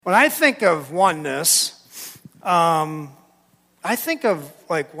When I think of oneness, I think of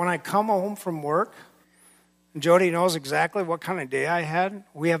like when I come home from work, and Jody knows exactly what kind of day I had.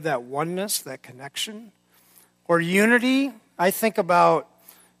 We have that oneness, that connection. Or unity, I think about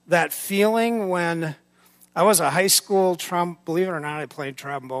that feeling when I was a high school believe it or not, I played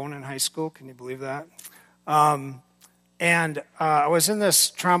trombone in high school. Can you believe that? And I was in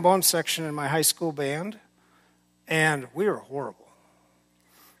this trombone section in my high school band, and we were horrible.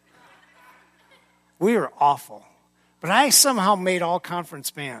 We were awful. But I somehow made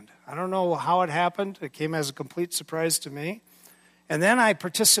all-conference band. I don't know how it happened. It came as a complete surprise to me. And then I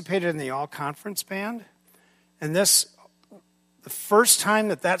participated in the all-conference band. And the first time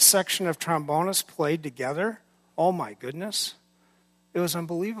that section of trombonists played together, oh my goodness, it was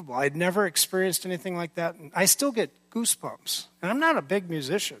unbelievable. I'd never experienced anything like that. And I still get goosebumps. And I'm not a big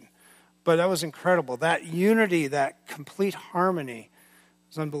musician, but that was incredible. That unity, that complete harmony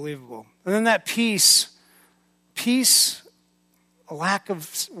was unbelievable. And then that peace, a lack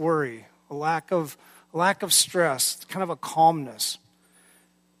of worry, a lack of stress, kind of a calmness.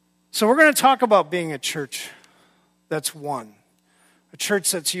 So we're going to talk about being a church that's one, a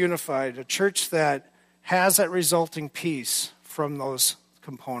church that's unified, a church that has that resulting peace from those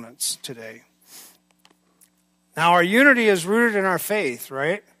components today. Now, our unity is rooted in our faith,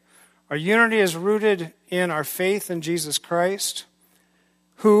 right? Our unity is rooted in our faith in Jesus Christ,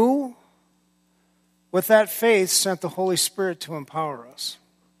 who, with that faith, sent the Holy Spirit to empower us.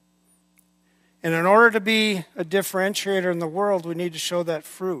 And in order to be a differentiator in the world, we need to show that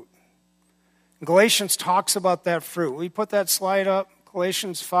fruit. Galatians talks about that fruit. We put that slide up.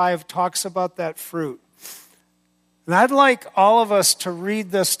 Galatians 5 talks about that fruit. And I'd like all of us to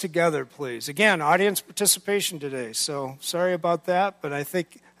read this together, please. Again, audience participation today, so sorry about that, but I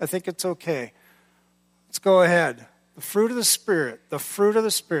think it's okay. Let's go ahead. The fruit of the Spirit, the fruit of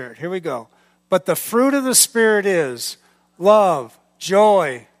the Spirit. Here we go. But the fruit of the Spirit is love,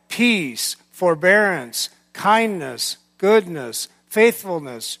 joy, peace, forbearance, kindness, goodness,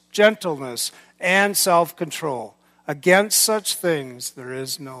 faithfulness, gentleness, and self-control. Against such things there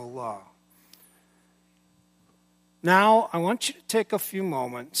is no law. Now, I want you to take a few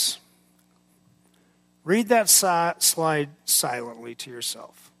moments. Read that slide silently to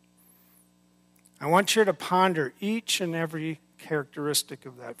yourself. I want you to ponder each and every characteristic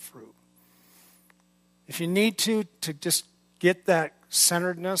of that fruit. If you need to just get that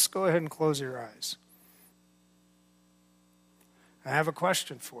centeredness, go ahead and close your eyes. I have a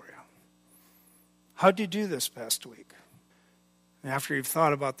question for you. How'd you do this past week? And after you've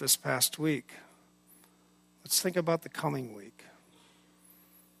thought about this past week, let's think about the coming week.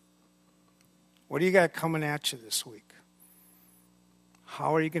 What do you got coming at you this week?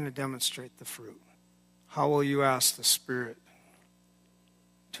 How are you going to demonstrate the fruit? How will you ask the Spirit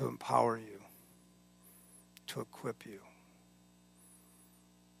to empower you, to equip you?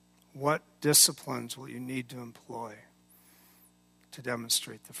 What disciplines will you need to employ to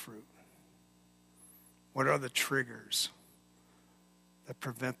demonstrate the fruit? What are the triggers that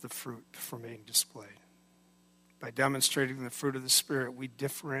prevent the fruit from being displayed? By demonstrating the fruit of the Spirit, we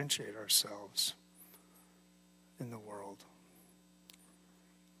differentiate ourselves in the world.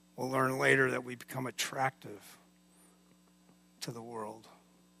 We'll learn later that we become attractive to the world,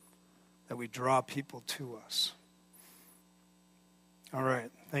 that we draw people to us. All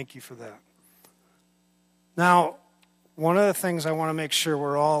right, thank you for that. Now, one of the things I want to make sure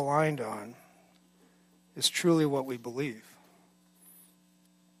we're all aligned on is truly what we believe.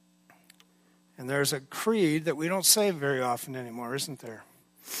 And there's a creed that we don't say very often anymore, isn't there?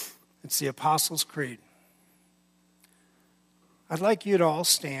 It's the Apostles' Creed. I'd like you to all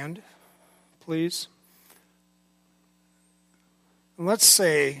stand, please. And let's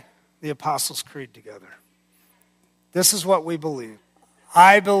say the Apostles' Creed together. This is what we believe.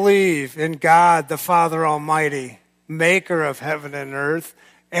 I believe in God, the Father Almighty, maker of heaven and earth,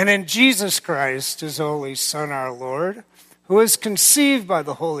 and in Jesus Christ, his only Son, our Lord, who is conceived by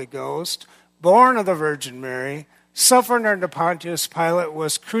the Holy Ghost, born of the Virgin Mary, suffered under Pontius Pilate,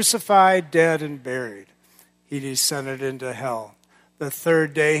 was crucified, dead, and buried. He descended into hell. The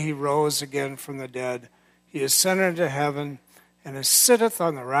third day he rose again from the dead. He ascended into heaven, and sitteth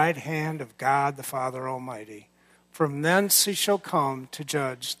on the right hand of God the Father Almighty. From thence he shall come to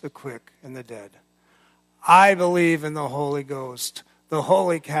judge the quick and the dead. I believe in the Holy Ghost, the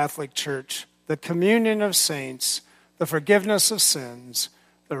Holy Catholic Church, the communion of saints, the forgiveness of sins,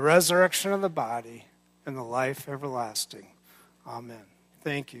 the resurrection of the body, and the life everlasting. Amen.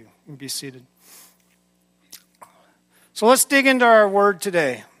 Thank you. You can be seated. So let's dig into our word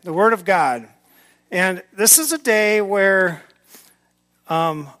today, the Word of God. And this is a day where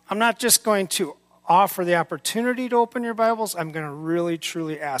I'm not just going to offer the opportunity to open your Bibles. I'm going to really,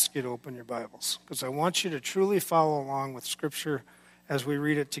 truly ask you to open your Bibles because I want you to truly follow along with Scripture as we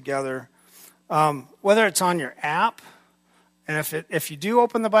read it together. Whether it's on your app, and if you do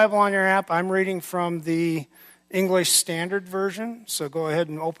open the Bible on your app, I'm reading from the English Standard Version, so go ahead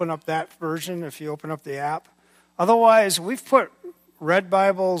and open up that version if you open up the app. Otherwise, we've put red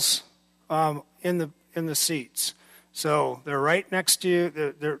Bibles in the seats, so they're right next to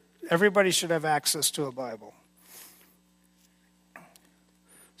you. Everybody should have access to a Bible.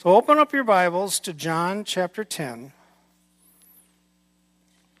 So open up your Bibles to John chapter 10,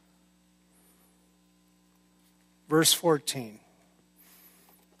 verse 14.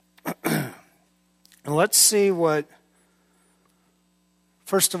 And let's see what,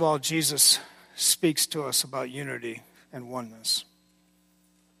 first of all, Jesus speaks to us about unity and oneness.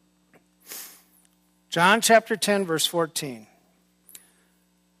 John chapter 10, verse 14.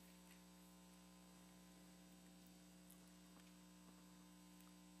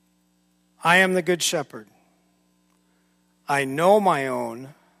 I am the good shepherd. I know my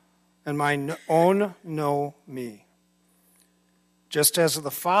own, and my own know me. Just as the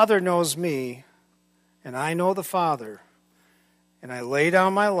Father knows me, and I know the Father, and I lay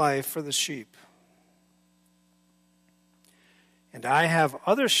down my life for the sheep. And I have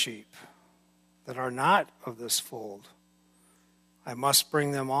other sheep that are not of this fold. I must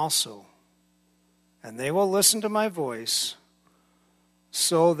bring them also, and they will listen to my voice.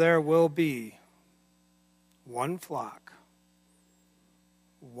 So there will be one flock,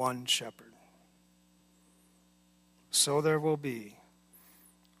 one shepherd. So there will be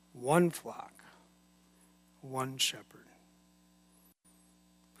one flock, one shepherd.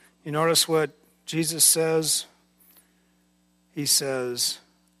 You notice what Jesus says? He says,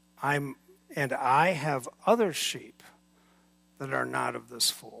 I have other sheep that are not of this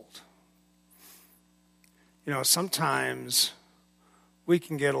fold. You know, sometimes we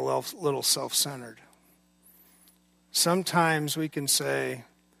can get a little self-centered. Sometimes we can say,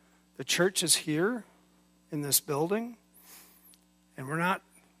 the church is here in this building, and we're not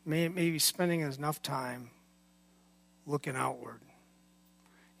maybe spending enough time looking outward.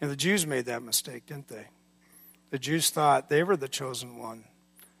 You know, the Jews made that mistake, didn't they? The Jews thought they were the chosen one.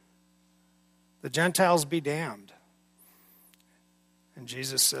 The Gentiles be damned. And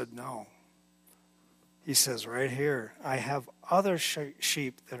Jesus said, no. He says right here, I have other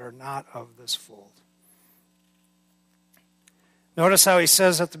sheep that are not of this fold. Notice how he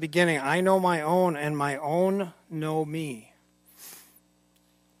says at the beginning, I know my own, and my own know me.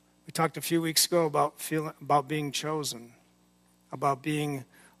 We talked a few weeks ago about being chosen, about being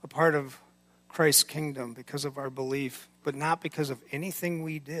a part of Christ's kingdom because of our belief, but not because of anything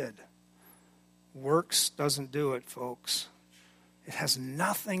we did. Works doesn't do it, folks. It has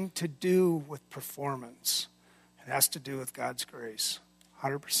nothing to do with performance. It has to do with God's grace,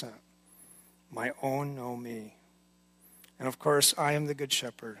 100%. My own know me. And of course, I am the good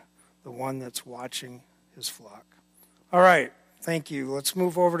shepherd, the one that's watching his flock. All right, thank you. Let's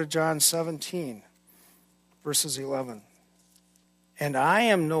move over to John 17, verses 11. And I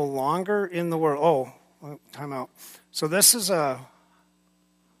am no longer in the world. Time out. So this is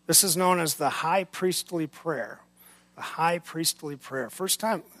known as the high priestly prayer. The high priestly prayer. First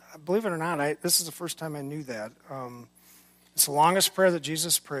time, believe it or not, this is the first time I knew that. It's the longest prayer that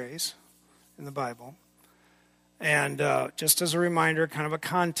Jesus prays in the Bible. And just as a reminder, kind of a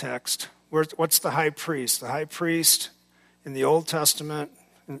context, what's the high priest? The high priest in the Old Testament,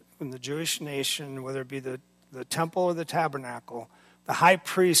 in the Jewish nation, whether it be the temple or the tabernacle, the high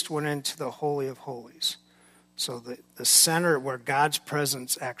priest went into the Holy of Holies. So the center where God's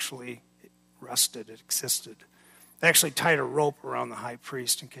presence actually rested, it existed. They actually tied a rope around the high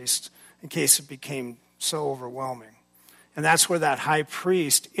priest in case it became so overwhelming. And that's where that high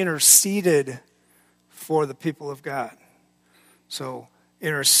priest interceded for the people of God. So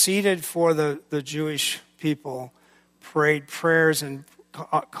interceded for the Jewish people, prayed prayers and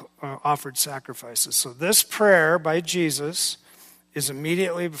offered sacrifices. So this prayer by Jesus is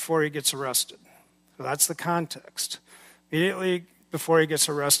immediately before he gets arrested. So that's the context. Immediately before he gets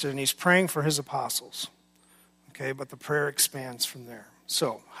arrested, and he's praying for his apostles. Okay, but the prayer expands from there.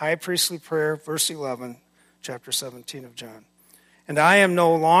 So, high priestly prayer, verse 11, chapter 17 of John. And I am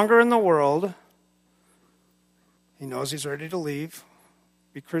no longer in the world. He knows he's ready to leave,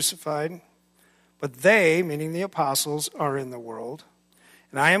 be crucified. But they, meaning the apostles, are in the world.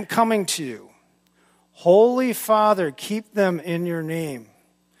 And I am coming to you. Holy Father, keep them in your name,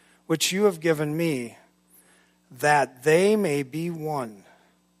 which you have given me, that they may be one,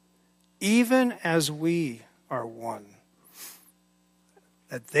 even as we are one.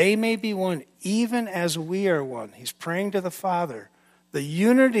 that they may be one, even as we are one. He's praying to the Father. The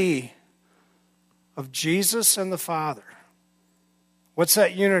unity of Jesus and the Father. What's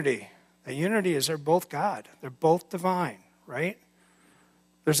that unity? That unity is they're both God. They're both divine, right?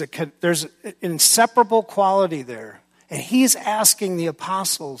 There's an inseparable quality there. And he's asking the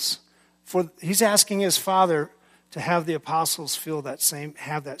apostles, he's asking his Father to have the apostles have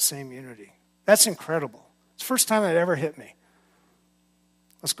that same unity. That's incredible. It's the first time it ever hit me.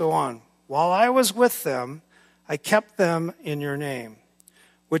 Let's go on. While I was with them, I kept them in your name,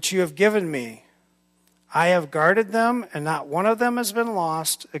 which you have given me. I have guarded them, and not one of them has been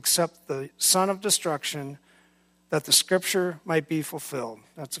lost except the son of destruction, that the scripture might be fulfilled.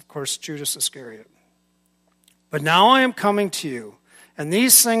 That's, of course, Judas Iscariot. But now I am coming to you, and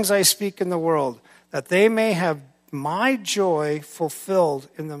these things I speak in the world, that they may have my joy fulfilled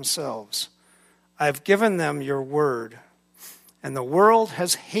in themselves. I have given them your word, and the world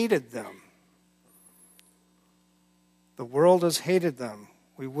has hated them. The world has hated them.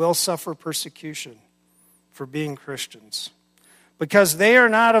 We will suffer persecution for being Christians, because they are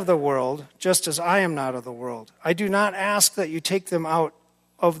not of the world, just as I am not of the world. I do not ask that you take them out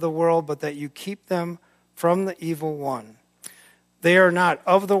of the world, but that you keep them from the evil one. They are not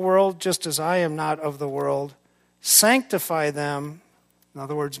of the world, just as I am not of the world. Sanctify them, in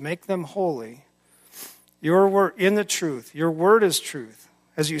other words, make them holy. Your word in the truth. Your word is truth.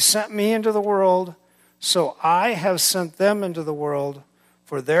 As you sent me into the world, so I have sent them into the world.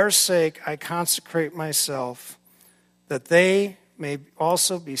 For their sake I consecrate myself, that they may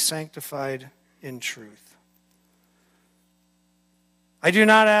also be sanctified in truth. I do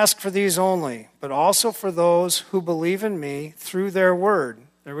not ask for these only, but also for those who believe in me through their word.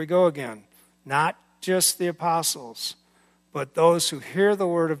 There we go again. Not just the apostles, but those who hear the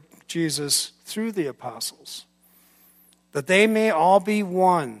word of Jesus through the apostles. That they may all be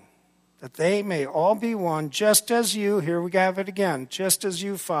one. That they may all be one, just as you, here we have it again, just as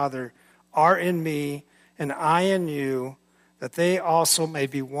you, Father, are in me, and I in you, that they also may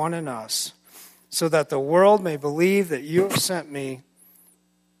be one in us, so that the world may believe that you have sent me.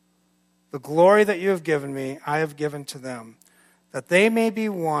 The glory that you have given me, I have given to them, that they may be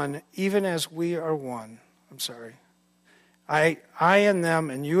one, even as we are one. I and them,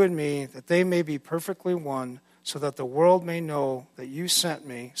 and you and me, that they may be perfectly one, so that the world may know that you sent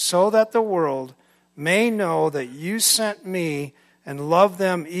me, so that the world may know that you sent me and love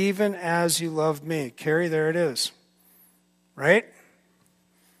them even as you loved me. Carrie, there it is. Right?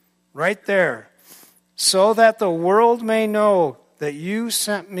 Right there. So that the world may know that you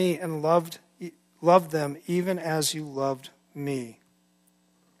sent me and loved them even as you loved me.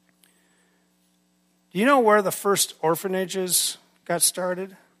 Do you know where the first orphanages got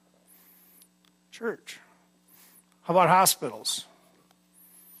started? Church. How about hospitals?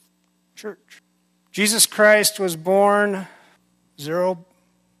 Church. Jesus Christ was born 0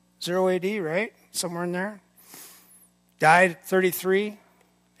 AD, right? Somewhere in there. Died 33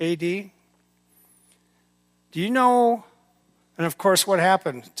 AD. Do you know, and of course, what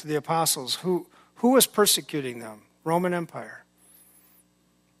happened to the apostles? Who was persecuting them? Roman Empire.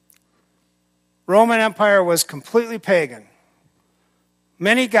 Roman Empire was completely pagan.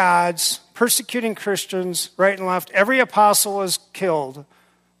 Many gods, persecuting Christians right and left. Every apostle was killed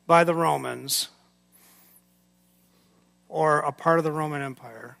by the Romans or a part of the Roman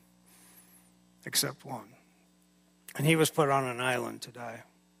Empire, except one. And he was put on an island to die.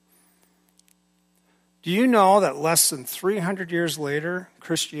 Do you know that less than 300 years later,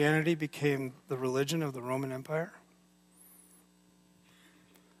 Christianity became the religion of the Roman Empire?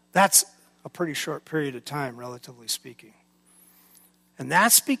 That's a pretty short period of time, relatively speaking. And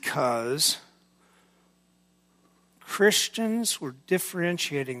that's because Christians were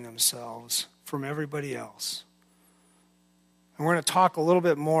differentiating themselves from everybody else. And we're going to talk a little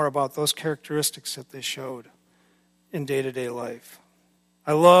bit more about those characteristics that they showed in day-to-day life.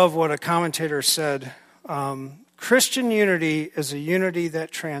 I love what a commentator said. Christian unity is a unity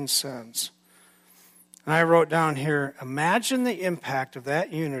that transcends. And I wrote down here, imagine the impact of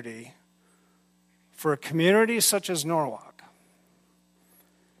that unity for a community such as Norwalk.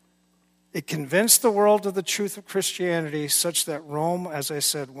 It convinced the world of the truth of Christianity such that Rome, as I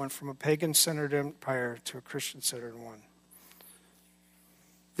said, went from a pagan-centered empire to a Christian-centered one.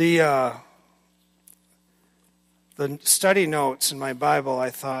 The study notes in my Bible, I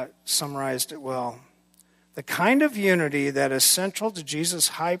thought, summarized it well. The kind of unity that is central to Jesus'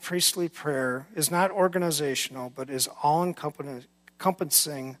 high priestly prayer is not organizational, but is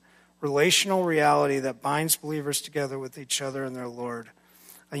all-encompassing relational reality that binds believers together with each other and their Lord.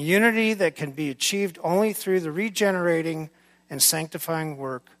 A unity that can be achieved only through the regenerating and sanctifying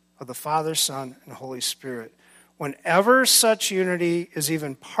work of the Father, Son, and Holy Spirit. Whenever such unity is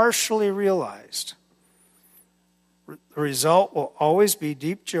even partially realized, the result will always be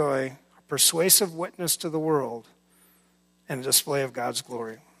deep joy, a persuasive witness to the world, and a display of God's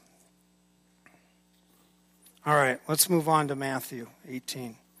glory. All right, let's move on to Matthew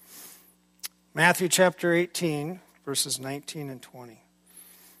 18. Matthew chapter 18, verses 19 and 20.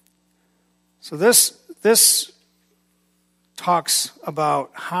 So this talks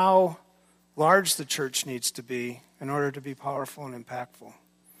about how large the church needs to be in order to be powerful and impactful.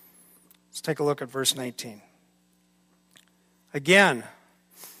 Let's take a look at verse 19. Again,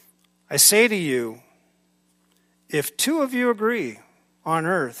 I say to you, if two of you agree on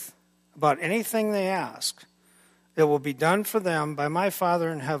earth about anything they ask, it will be done for them by my Father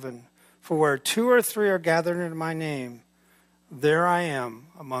in heaven. For where 2 or 3 are gathered in my name, there I am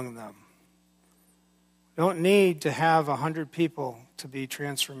among them. We don't need to have 100 people to be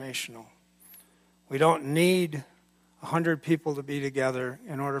transformational. We don't need 100 people to be together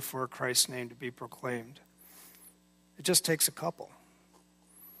in order for Christ's name to be proclaimed. It just takes a couple.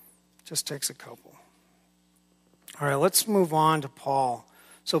 It just takes a couple. All right, let's move on to Paul.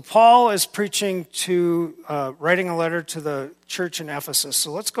 So Paul is preaching writing a letter to the church in Ephesus.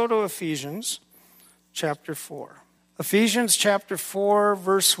 So let's go to Ephesians chapter 4. Ephesians chapter 4,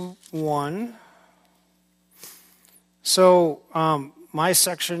 verse 1. So my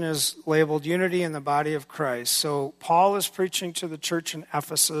section is labeled Unity in the Body of Christ. So Paul is preaching to the church in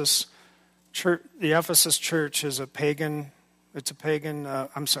Ephesus. The Ephesus church is not the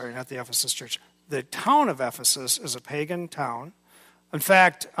Ephesus church. The town of Ephesus is a pagan town. In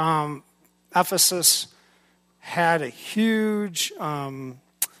fact, Ephesus had a huge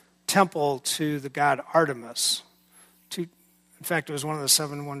temple to the god Artemis. In fact, it was one of the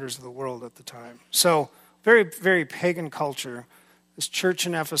 7 wonders of the world at the time. So very, very pagan culture. This church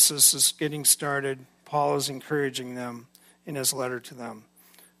in Ephesus is getting started. Paul is encouraging them in his letter to them.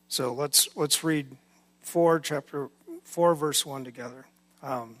 So let's read chapter 4, verse 1 together.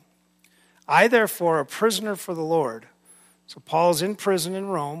 I, therefore, a prisoner for the Lord. So Paul's in prison in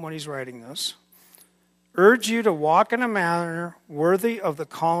Rome when he's writing this. Urge you to walk in a manner worthy of the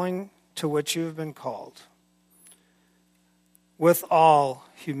calling to which you have been called, with all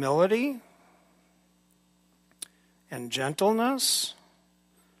humility and gentleness,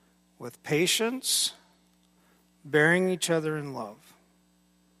 with patience, bearing each other in love,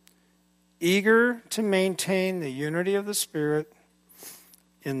 eager to maintain the unity of the Spirit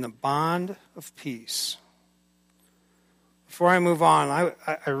in the bond of peace. Before I move on,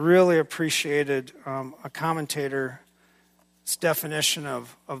 I really appreciated a commentator's definition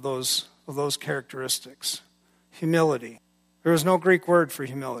of those characteristics. Humility. There was no Greek word for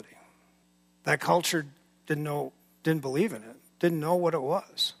humility. That culture didn't believe in it, didn't know what it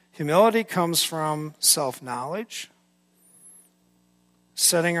was. Humility comes from self-knowledge,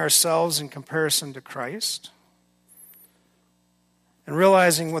 setting ourselves in comparison to Christ, and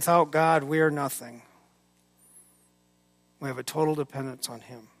realizing without God we are nothing. We have a total dependence on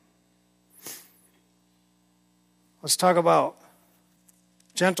Him. Let's talk about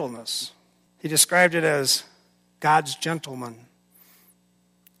gentleness. He described it as God's gentleman.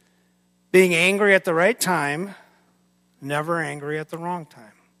 Being angry at the right time, never angry at the wrong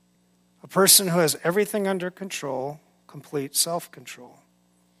time. A person who has everything under control, complete self-control.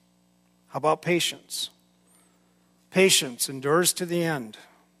 How about patience? Patience endures to the end.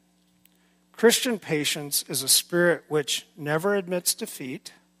 Christian patience is a spirit which never admits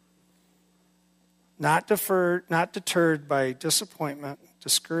defeat, not deterred by disappointment,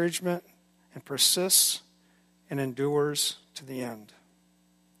 discouragement, and persists and endures to the end.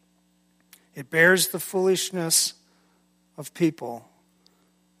 It bears the foolishness of people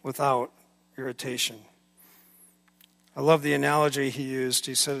without irritation. I love the analogy he used.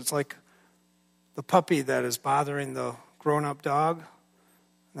 He said it's like the puppy that is bothering the grown-up dog.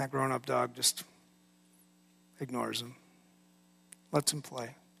 And that grown-up dog just ignores him, lets him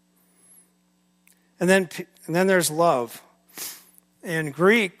play. And then there's love. In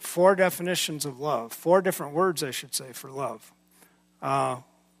Greek, 4 definitions of love, 4 different words, I should say, for love.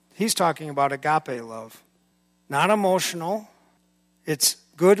 He's talking about agape love. Not emotional. It's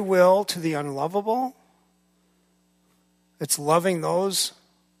goodwill to the unlovable. It's loving those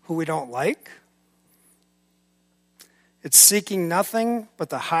who we don't like. It's seeking nothing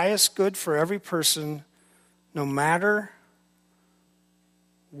but the highest good for every person, no matter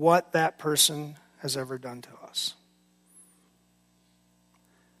what that person has ever done to us.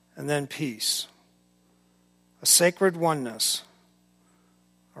 And then peace. A sacred oneness.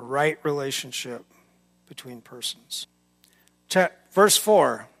 A right relationship between persons. Verse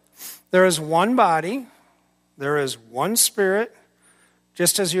 4, there is one body, there is one Spirit,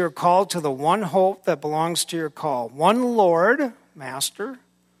 just as you are called to the one hope that belongs to your call. One Lord, Master,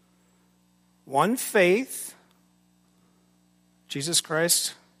 one faith. Jesus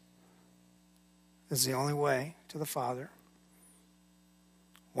Christ is the only way to the Father.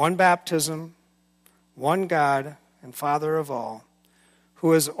 One baptism, one God and Father of all,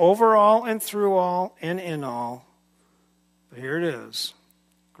 who is over all and through all and in all. But here it is,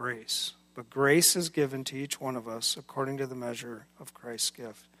 grace. But grace is given to each one of us according to the measure of Christ's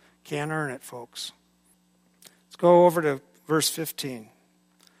gift. Can't earn it, folks. Let's go over to verse 15.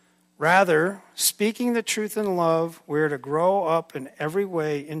 Rather, speaking the truth in love, we are to grow up in every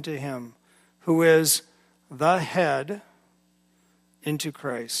way into him who is the head, into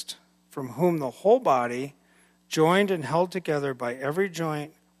Christ, from whom the whole body, joined and held together by every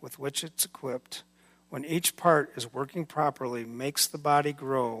joint with which it's equipped, when each part is working properly, makes the body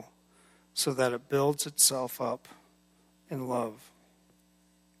grow so that it builds itself up in love.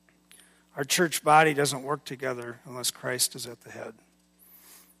 Our church body doesn't work together unless Christ is at the head.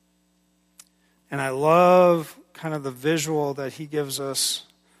 And I love kind of the visual that he gives us,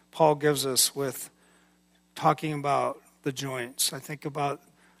 Paul gives us with talking about the joints. I think about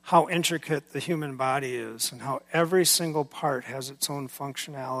how intricate the human body is and how every single part has its own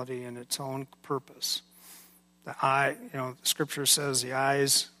functionality and its own purpose. The eye, Scripture says the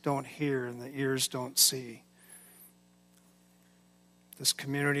eyes don't hear and the ears don't see. This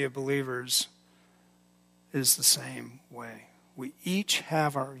community of believers is the same way. We each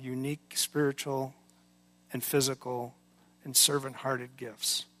have our unique spiritual and physical and servant-hearted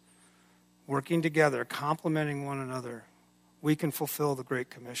gifts. Working together, complementing one another, we can fulfill the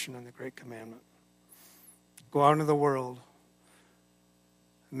Great Commission and the Great Commandment. Go out into the world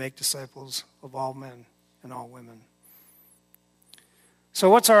and make disciples of all men and all women. So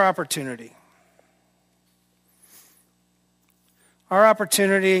what's our opportunity? Our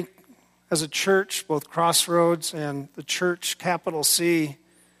opportunity as a church, both Crossroads and the church, capital C,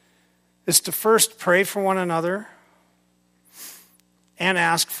 is to first pray for one another and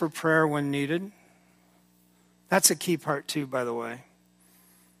ask for prayer when needed. That's a key part too, by the way.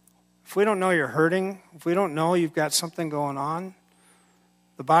 If we don't know you're hurting, if we don't know you've got something going on,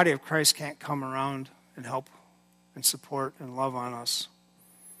 the body of Christ can't come around and help and support and love on us.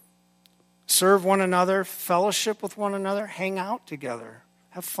 Serve one another, fellowship with one another, hang out together,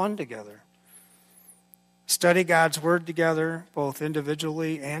 have fun together. Study God's Word together, both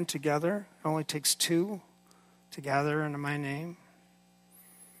individually and together. It only takes two to gather in my name.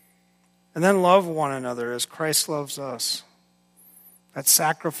 And then love one another as Christ loves us. That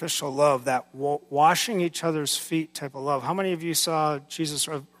sacrificial love, that washing each other's feet type of love. How many of you saw Jesus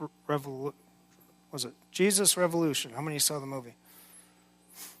Revolution? How many saw the movie?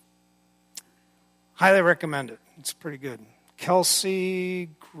 Highly recommend it. It's pretty good. Kelsey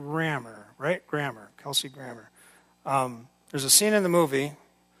Grammer, right? Kelsey Grammer. There's a scene in the movie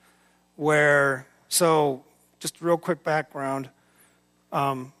where, just real quick background,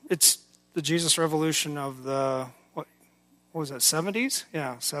 it's the Jesus Revolution of the, what was that, 70s?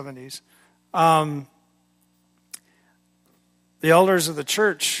 Yeah, 70s. The elders of the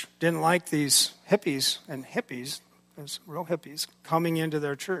church didn't like these hippies, there's real hippies, coming into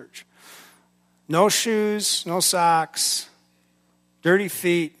their church. No shoes, no socks, dirty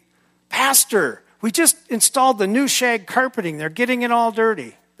feet. Pastor, we just installed the new shag carpeting. They're getting it all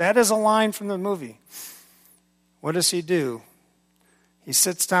dirty. That is a line from the movie. What does he do? He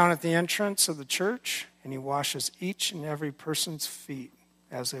sits down at the entrance of the church and he washes each and every person's feet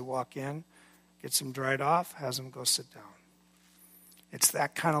as they walk in, gets them dried off, has them go sit down. It's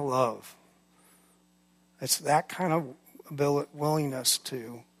that kind of love. It's that kind of willingness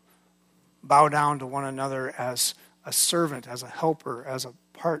to bow down to one another as a servant, as a helper, as a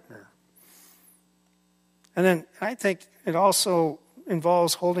partner. And then I think it also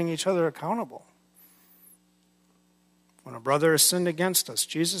involves holding each other accountable. When a brother has sinned against us,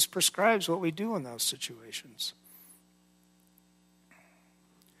 Jesus prescribes what we do in those situations.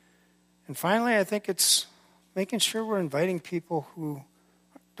 And finally, I think it's making sure we're inviting people who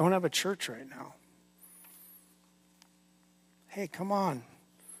don't have a church right now. Hey, come on.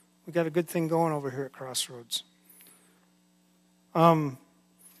 We got a good thing going over here at Crossroads.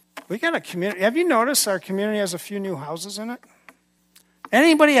 We got a community. Have you noticed our community has a few new houses in it?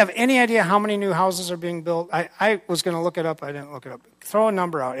 Anybody have any idea how many new houses are being built? I was going to look it up. I didn't look it up. Throw a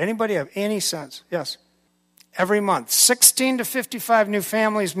number out. Anybody have any sense? Yes. Every month. 16 to 55 new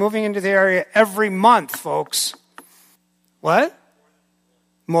families moving into the area every month, folks. What?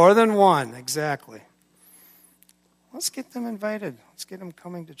 More than one, exactly. let's get them invited. Let's get them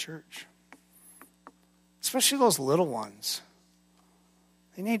coming to church. Especially those little ones.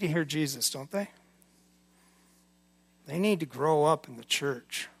 They need to hear Jesus, don't they? They need to grow up in the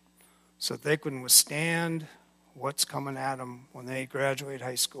church so that they can withstand what's coming at them when they graduate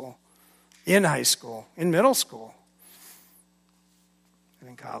high school, in middle school, and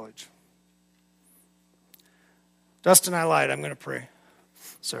in college. Dustin, I lied. I'm going to pray.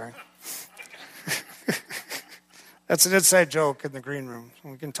 Sorry. That's an inside joke in the green room.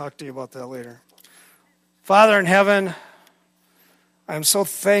 We can talk to you about that later. Father in heaven, I'm so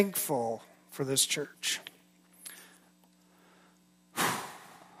thankful for this church.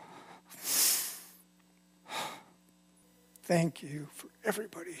 Thank you for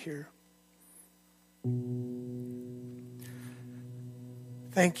everybody here.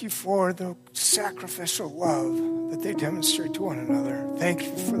 Thank you for the sacrificial love that they demonstrate to one another. Thank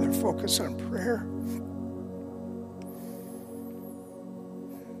you for their focus on prayer.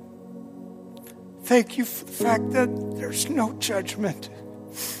 Thank you for the fact that there's no judgment.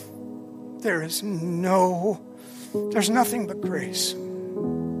 There's nothing but grace.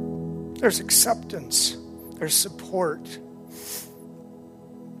 There's acceptance. There's support.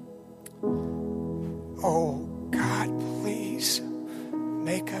 Oh, God, please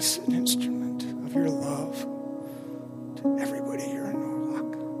make us an instrument of your love to everybody here in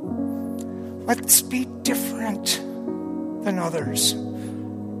Norwalk. Let's be different than others,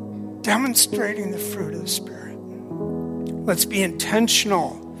 demonstrating the fruit of the Spirit. Let's be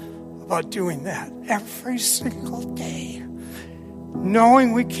intentional about doing that every single day,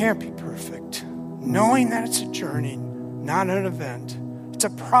 knowing we can't be perfect, knowing that it's a journey, not an event. It's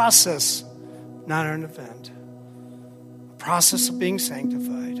a process, not an event. A process of being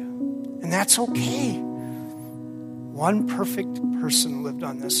sanctified. And that's okay. One perfect person lived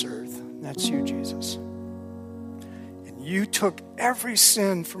on this earth, and that's you, Jesus. And you took every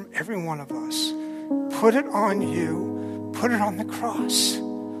sin from every one of us, put it on you, put it on the cross,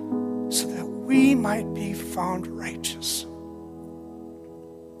 so that we might be found righteous.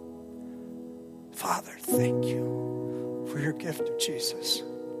 Father, thank you for your gift of Jesus.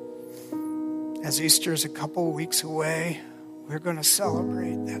 As Easter is a couple of weeks away, we're going to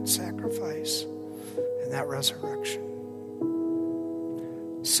celebrate that sacrifice and that resurrection.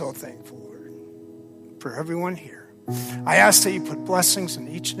 So thankful, Lord, for everyone here. I ask that you put blessings in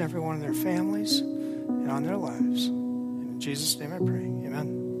each and every one of their families and on their lives. And in Jesus' name I pray.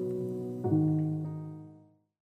 Amen.